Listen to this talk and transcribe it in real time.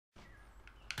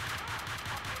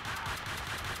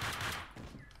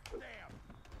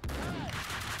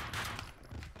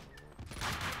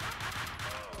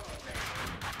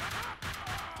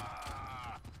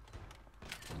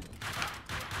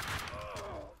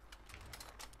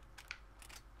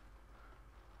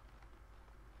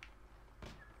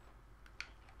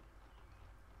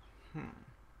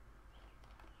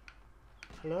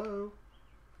Hello?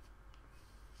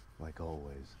 Like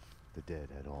always, the dead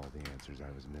had all the answers I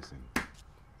was missing.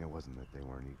 It wasn't that they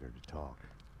weren't eager to talk.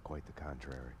 Quite the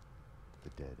contrary.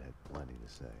 The dead had plenty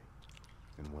to say.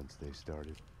 And once they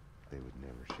started, they would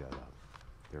never shut up.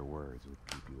 Their words would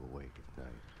keep you awake at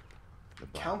night. The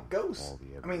bodies, Count ghosts. all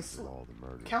the evidence of all the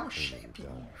murders count that Payne sheep, had you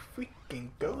done, freaking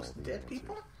ghosts, all the dead answers.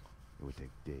 people? It would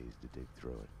take days to dig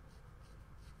through it.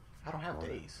 I don't have Mona,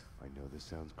 days. I know this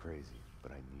sounds crazy,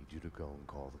 but I need you to go and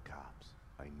call the cops.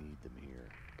 I need them here.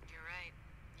 You're right.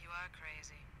 You are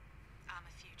crazy. I'm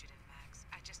a fugitive, Max.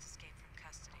 I just escaped from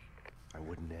custody. I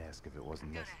wouldn't ask if it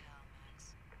wasn't Go to necessary. hell,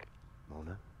 Max.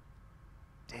 Mona?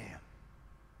 Damn.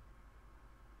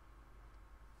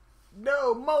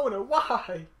 No, Mona,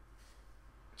 why?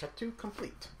 Chapter 2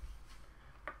 complete.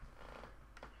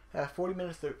 I have 40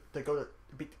 minutes to go to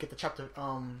get the chapter,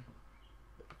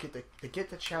 get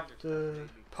the chapter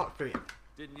part 3.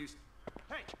 Didn't you...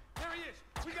 Hey, there he is!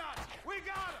 We got him! We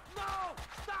got him! No!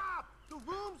 Stop! The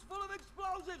room's full of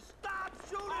explosives! Stop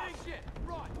shooting! Oh, shit!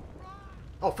 Run! Run!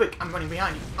 Oh, frick, I'm running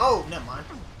behind you. Oh, never mind.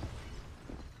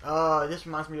 This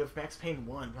reminds me of Max Payne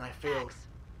 1 when I failed. Max,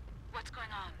 what's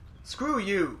going on? Screw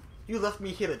you! You left me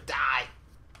here to die.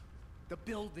 The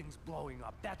building's blowing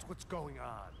up. That's what's going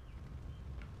on.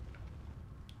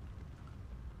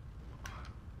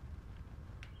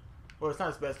 Well, it's not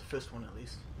as bad as the first one, at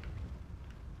least.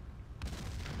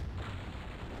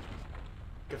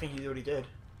 Good thing he's already dead.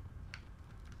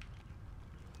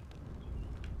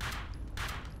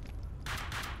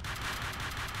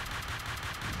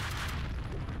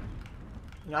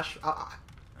 You know, I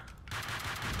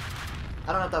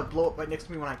don't have to blow up right next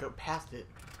to me when I go past it,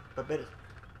 but better.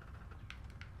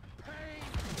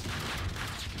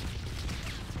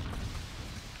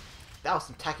 That was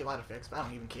some tacky light effects, but I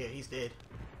don't even care. He's dead.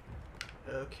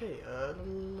 Okay,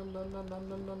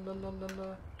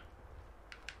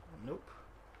 nope.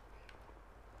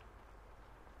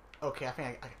 Okay, I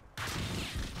think I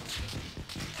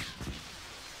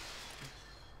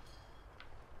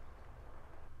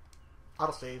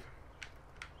autosave.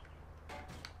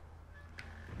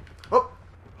 Oh!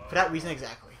 For that reason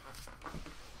exactly.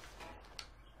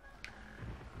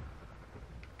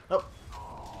 Oh.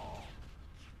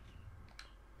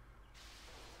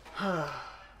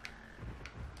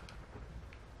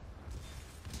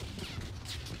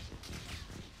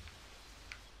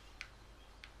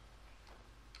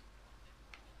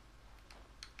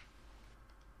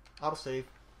 Autosave.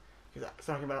 Because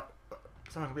something about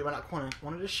someone could be around that corner and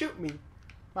wanted to shoot me.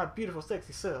 My beautiful,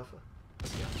 sexy self.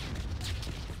 Let's go.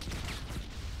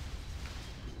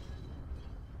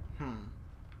 Am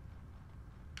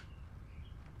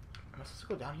I supposed to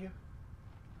go down here?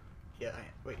 Yeah, I am.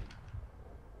 Wait.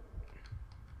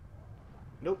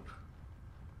 Nope.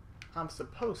 I'm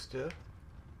supposed to.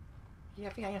 Yeah,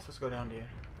 I think I am supposed to go down there.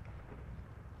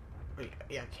 Wait,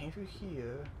 yeah, I came through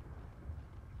here.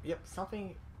 Yep,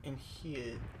 something in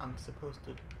here I'm supposed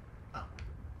to... Oh.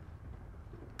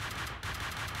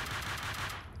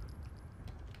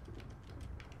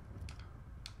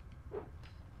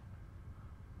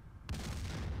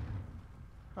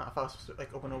 I thought I was supposed to,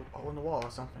 like, open a hole in the wall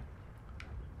or something.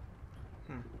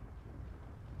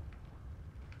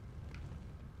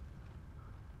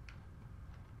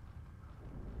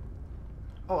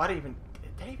 Oh, I didn't even...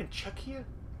 Did I even check here?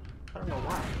 I don't know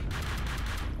why.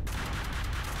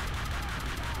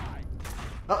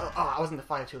 Oh, I was in the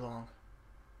fire too long.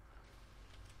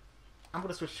 I'm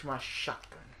gonna switch to my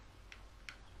shotgun.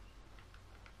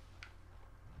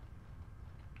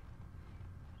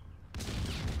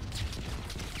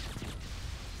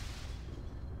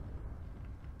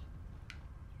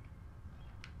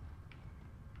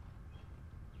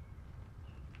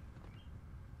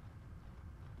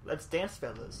 Let's dance,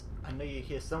 fellas. I know you're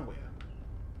here somewhere.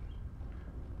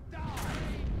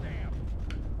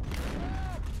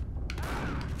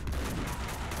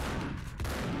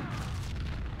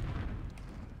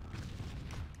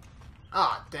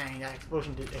 Ah, dang, that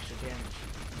explosion did extra damage.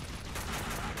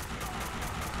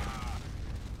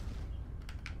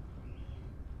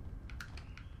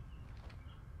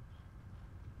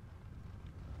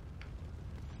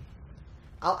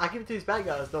 I give it to these bad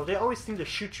guys, though. They always seem to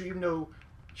shoot you even though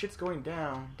shit's going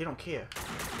down. They don't care.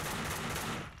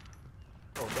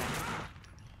 Oh, dang.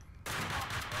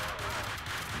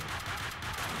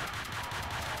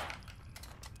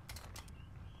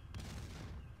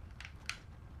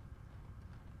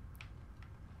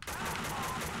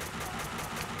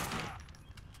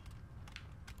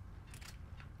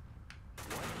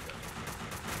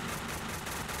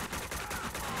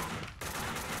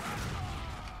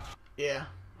 Yeah.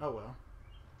 Oh well.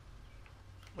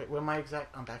 Wait, where am I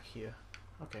exact? I'm back here.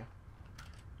 Okay.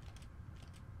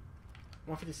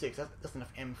 156. That's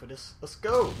enough ammo for this. Let's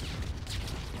go.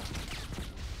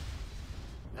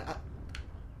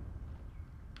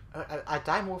 I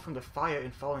die more from the fire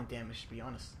and falling damage, to be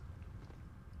honest.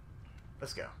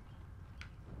 Let's go.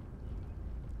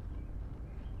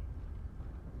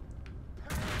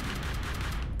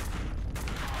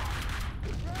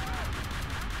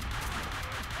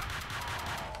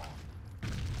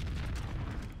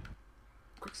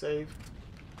 Quick save.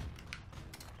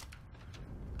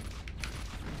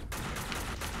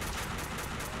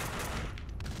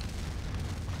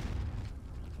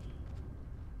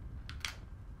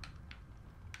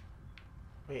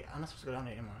 Wait, I'm not supposed to go down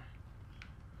there, am I?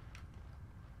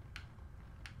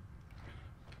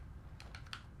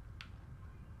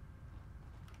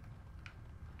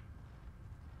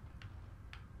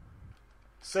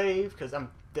 Save, because I'm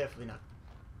definitely not.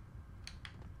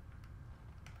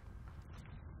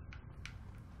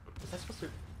 Was I supposed to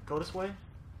go this way?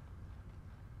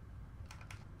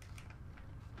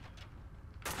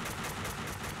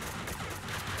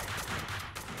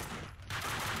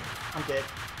 I'm dead.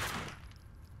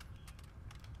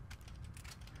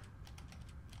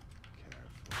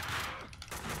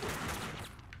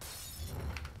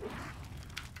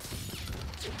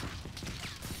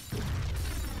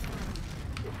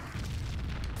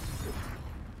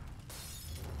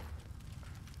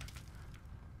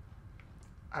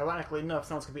 Ironically enough,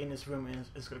 someone's gonna be in this room and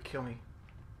it's gonna kill me.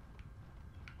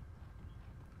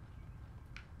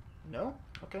 No?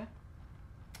 Okay.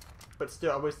 But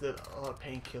still, I wasted a lot of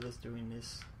painkillers doing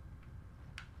this.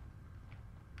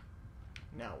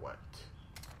 Now what?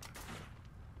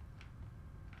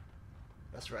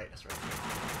 That's right, that's right.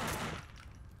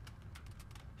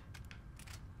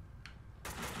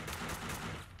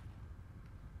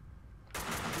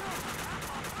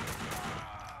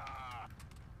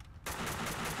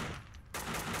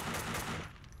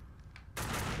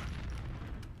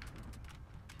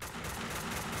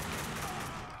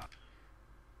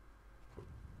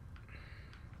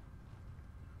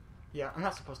 Yeah, I'm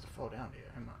not supposed to fall down here,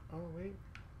 am I? Oh, wait.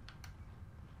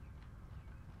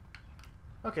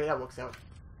 Okay, that works out.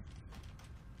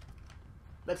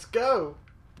 Let's go!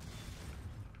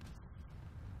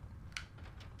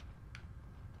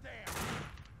 Damn.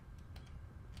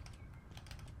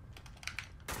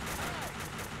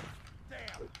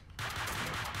 Damn.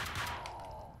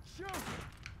 Shoot.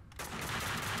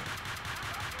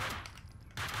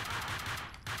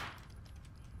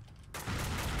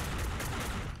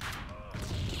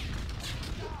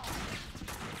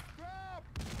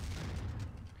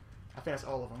 I think that's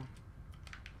all of them.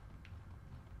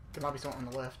 There might be someone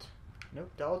on the left.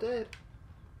 Nope, they're all dead.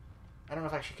 I don't know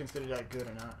if I should consider that good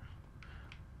or not.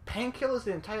 Painkillers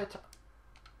the entire time.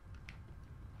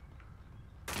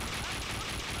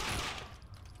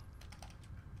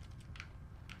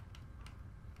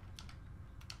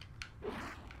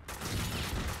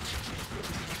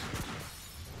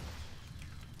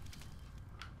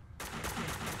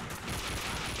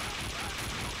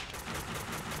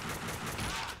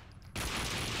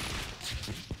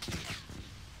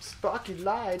 Sparky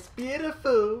lights,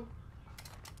 beautiful.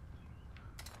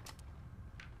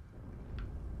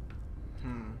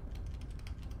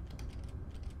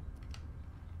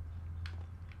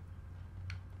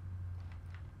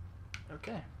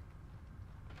 Okay.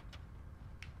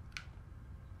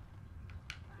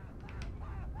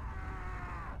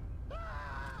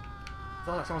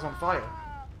 Sounds like someone's on fire.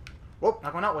 Whoa,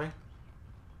 not going that way.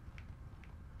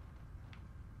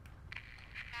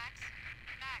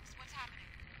 Max, what's happening?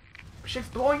 Shit's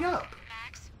blowing up.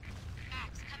 Max,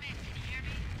 come in. Can you hear me?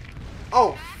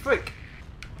 Oh, frick.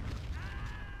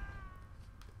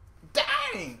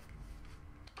 Dang!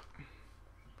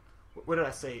 What did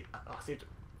I say? I saved it.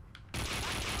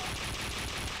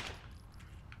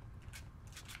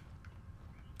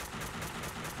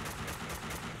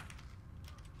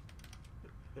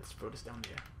 Let's throw this down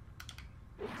there.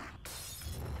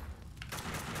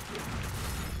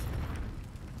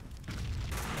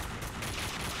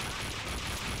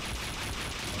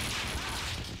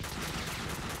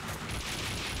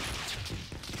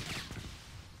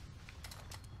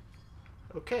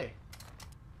 Okay.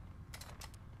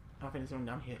 I don't think there's no one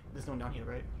down here. There's no one down here,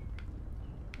 right?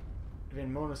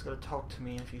 Then Mona's gonna talk to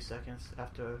me in a few seconds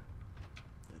after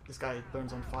this guy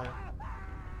burns on fire.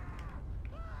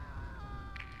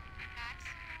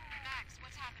 Max,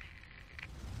 what's happening?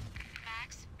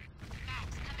 Max,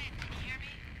 come in. Can you hear me?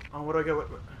 Oh, where do I go?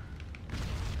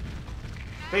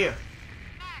 Here.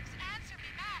 Max, answer me,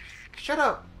 Max. Shut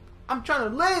up! I'm trying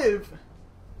to live!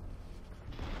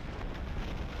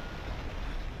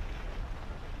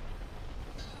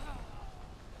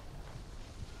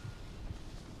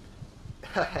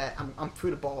 I'm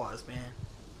through the bars, man.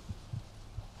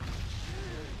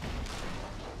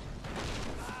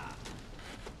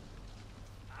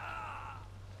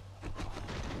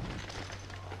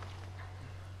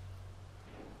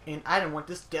 And I didn't want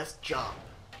this desk job.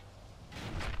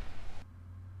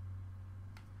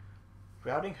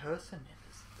 Routing her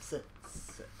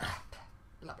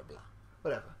blah blah blah.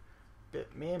 Whatever.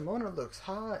 But man, Mona looks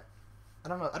hot. I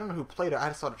don't know who played her. I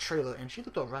just saw the trailer and she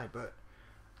looked alright, but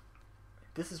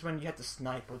this is when you have to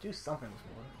snipe or do something with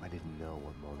Mona. I didn't know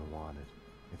what Mona wanted.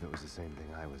 If it was the same thing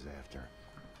I was after.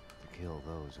 To kill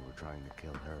those who were trying to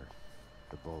kill her.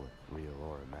 The bullet, real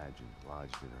or imagined,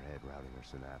 lodged in her head, routing her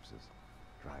synapses,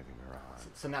 driving her on.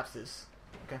 Synapses.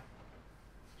 Okay.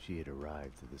 She had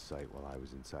arrived to the site while I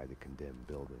was inside the condemned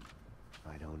building.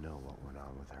 I don't know what went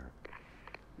on with her.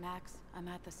 Max, I'm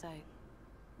at the site.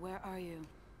 Where are you?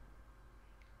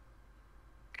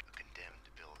 A condemned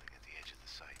building at the edge of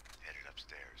the site, headed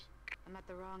upstairs. I'm at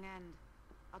the wrong end.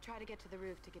 I'll try to get to the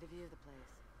roof to get a view of the place.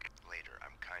 Later,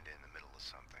 I'm kinda in the middle of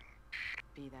something.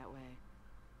 Be that way.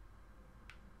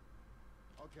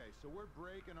 Okay, so we're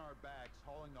breaking our backs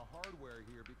hauling the hardware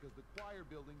here because the choir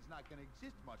building's not gonna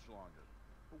exist much longer.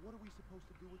 But what are we supposed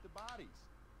to do with the bodies?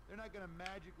 They're not gonna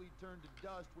magically turn to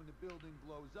dust when the building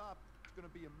blows up. It's gonna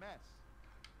be a mess.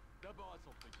 The boss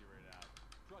will figure it out.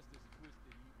 Trust his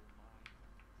twisted evil mind.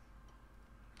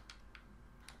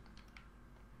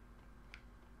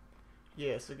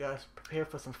 Yeah, so guys, prepare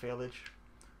for some failage.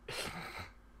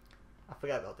 I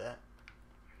forgot about that.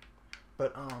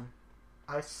 But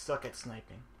I suck at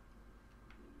sniping.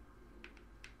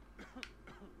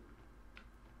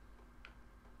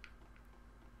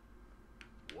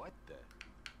 What the?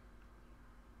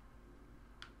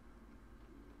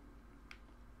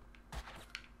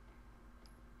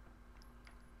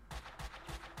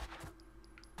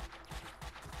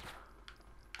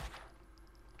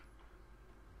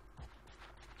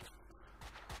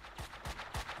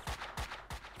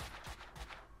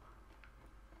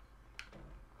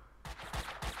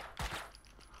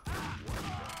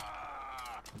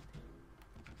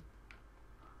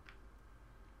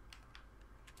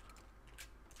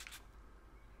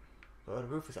 The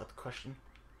roof is out the question.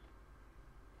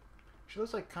 She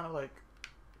looks like kind of like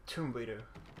Tomb Raider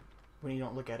when you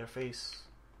don't look at her face.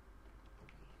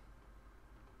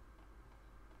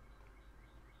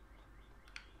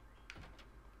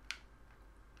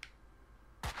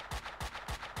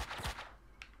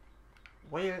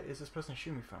 Where is this person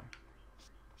shooting me from?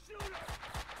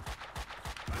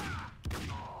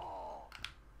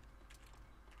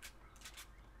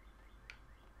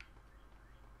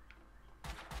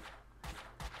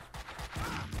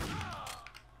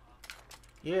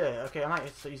 Yeah, okay, I might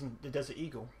start using the Desert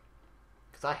Eagle.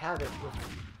 Because I have it with me.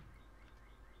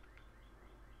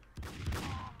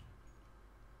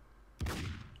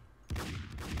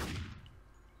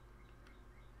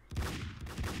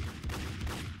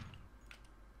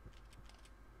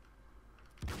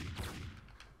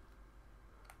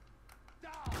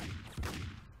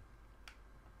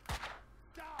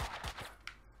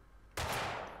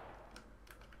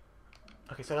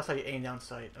 Okay, so that's how you aim down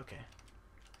sight, okay.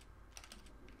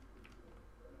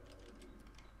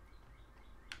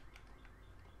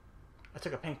 I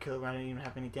took a painkiller when I didn't even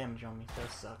have any damage on me.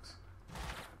 That sucks.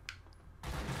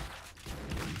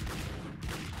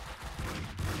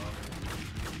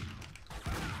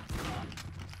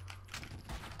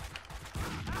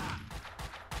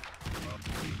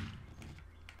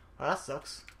 Oh, that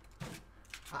sucks.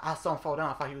 I saw him fall down.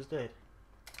 I thought he was dead.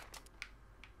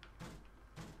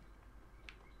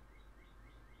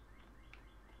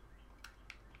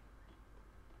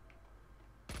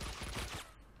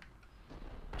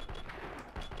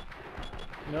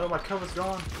 No, my cover's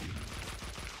gone.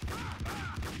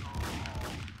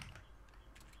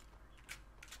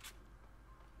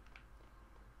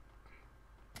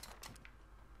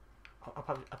 I'll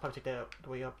probably take that up, the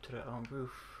way up to the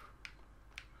roof.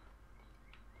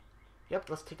 Yep,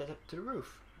 let's take that up to the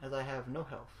roof, as I have no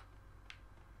health.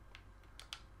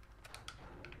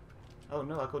 Oh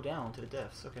no, I go down to the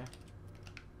depths. Okay.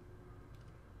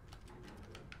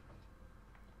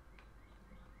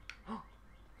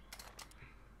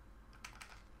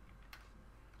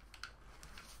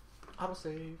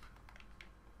 Autosave.